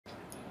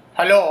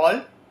Hello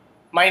all,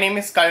 my name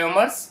is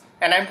Kayomarz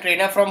and I am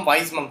trainer from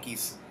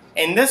wisemonkeys.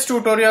 In this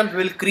tutorial we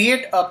will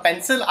create a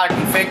pencil art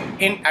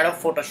effect in Adobe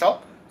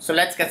Photoshop. So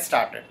let's get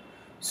started.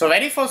 So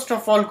very first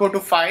of all, go to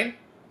file,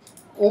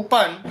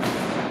 open,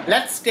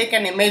 let's take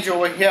an image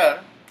over here.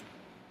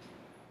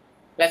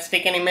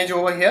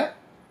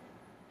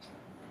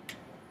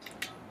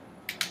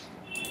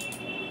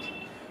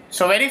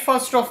 So very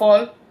first of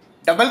all,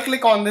 double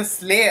click on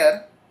this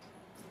layer,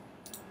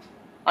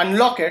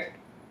 unlock it.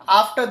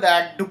 After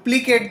that,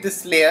 duplicate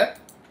this layer,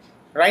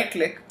 right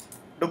click,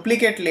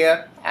 duplicate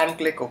layer and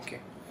click OK.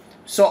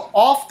 So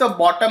off the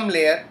bottom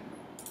layer.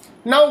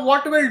 Now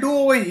what we'll do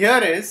over here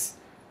is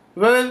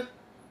we'll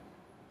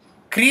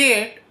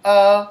create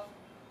a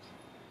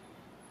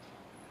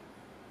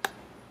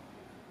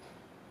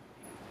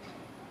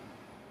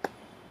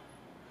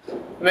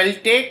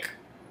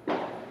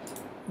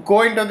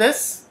go into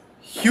this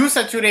hue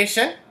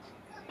saturation,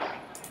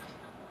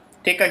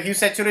 take a hue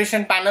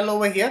saturation panel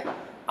over here.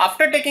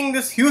 After taking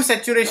this hue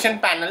saturation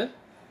panel,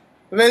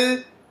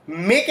 we'll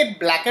make it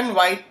black and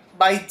white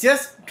by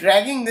just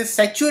dragging this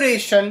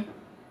saturation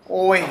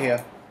over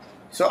here.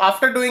 So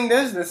after doing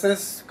this, this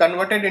is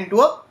converted into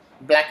a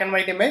black and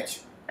white image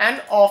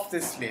and off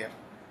this layer.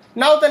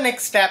 Now the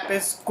next step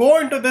is go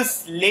into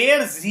this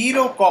layer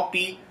 0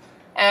 copy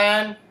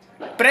and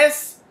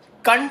press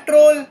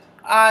Ctrl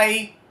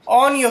I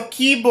on your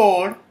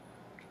keyboard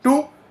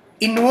to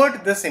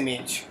invert this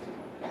image.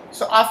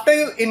 So after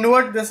you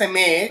invert this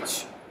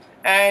image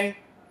and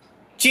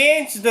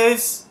change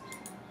this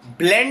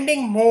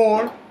blending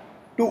mode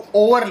to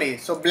overlay.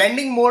 So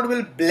blending mode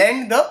will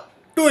blend the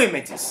two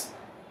images.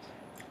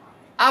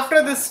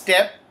 After this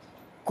step,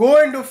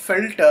 go into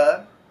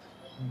filter,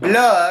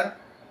 blur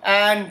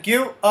and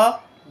give a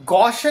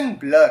Gaussian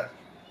blur.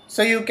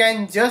 So you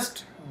can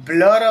just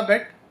blur a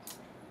bit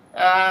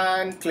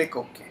and click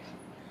OK.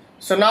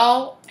 So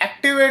now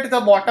activate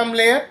the bottom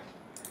layer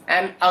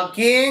and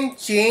again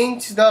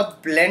change the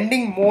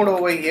blending mode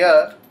over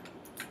here.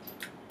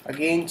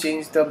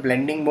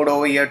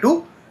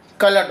 To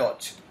color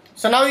dodge.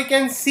 So now you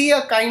can see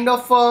a kind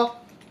of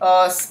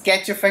a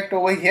sketch effect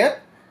over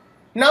here.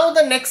 Now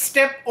the next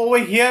step over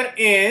here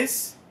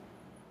is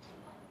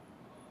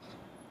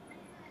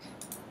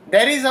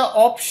there is an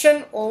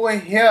option over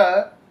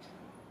here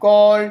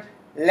called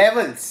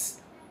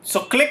levels.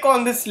 So click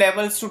on this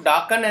levels to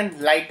darken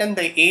and lighten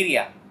the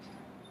area.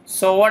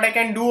 So what I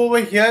can do over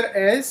here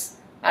is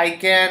I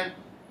can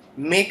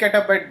make it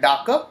a bit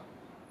darker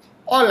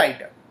or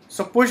lighter.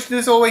 So push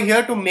this over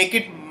here to make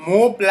it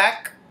more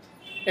black.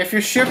 If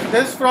you shift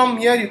this from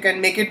here, you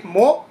can make it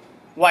more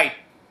white.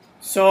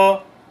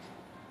 So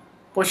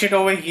push it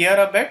over here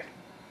a bit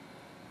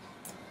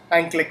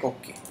and click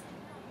OK.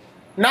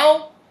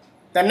 Now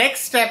the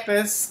next step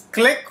is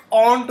click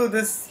onto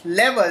this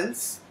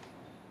levels,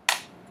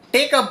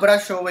 take a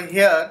brush over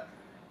here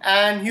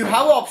and you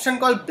have an option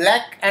called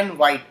black and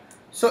white.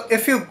 So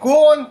if you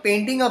go on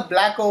painting a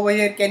black over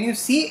here, can you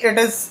see it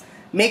is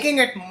making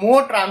it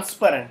more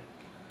transparent?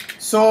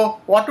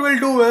 So what we'll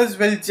do is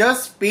we'll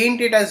just paint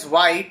it as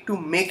white to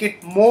make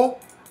it more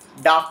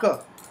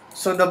darker.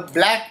 So the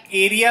black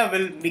area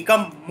will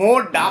become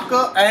more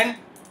darker and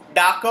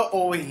darker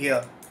over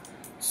here.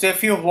 So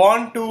if you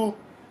want to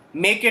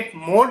make it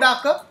more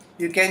darker,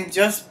 you can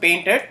just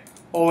paint it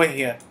over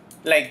here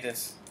like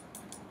this.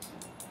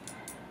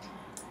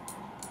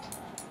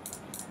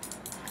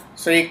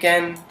 So you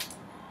can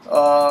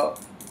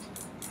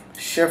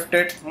shift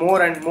it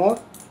more and more.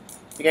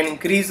 You can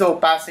increase the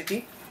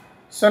opacity.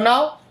 So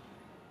now,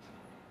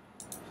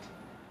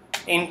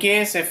 in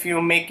case if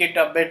you make it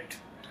a bit,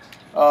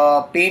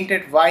 paint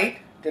it white,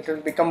 it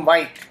will become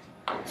white.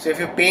 So if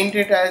you paint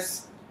it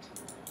as,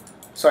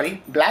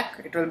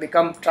 black, it will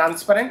become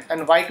transparent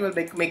and white will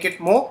make it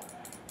more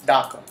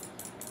darker.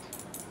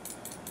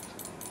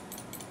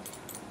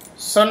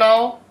 So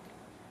now,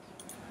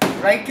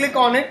 right click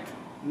on it,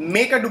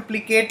 make a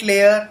duplicate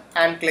layer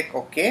and click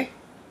OK.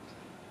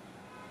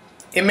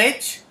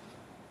 Image,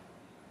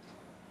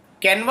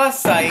 canvas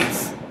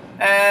size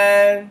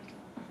and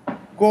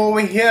go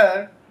over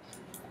here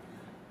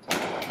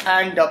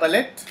and double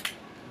it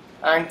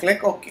and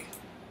click OK.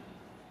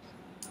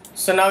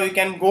 So now you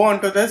can go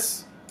onto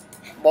this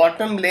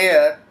bottom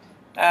layer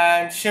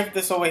and shift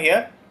this over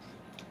here,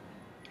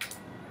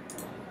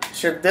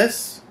 shift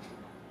this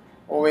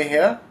over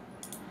here,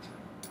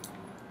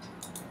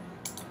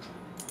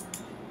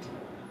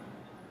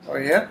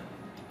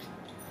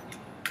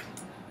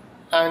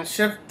 and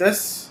shift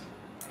this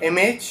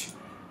image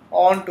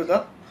onto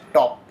the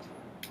top.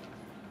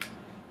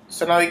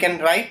 So now you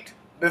can write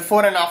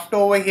before and after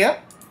over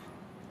here.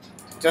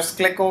 Just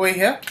click over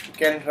here. You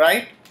can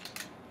write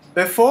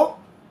before.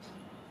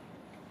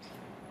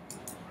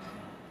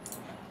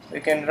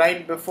 You can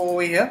write before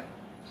over here.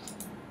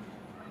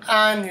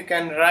 And you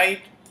can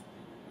write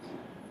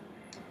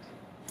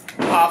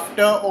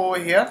after over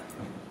here.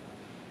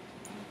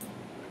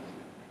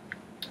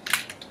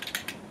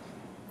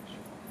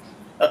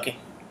 Okay.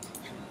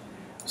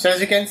 So as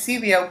you can see,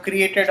 we have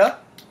created a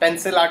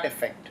pencil art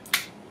effect.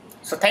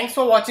 So thanks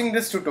for watching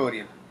this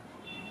tutorial.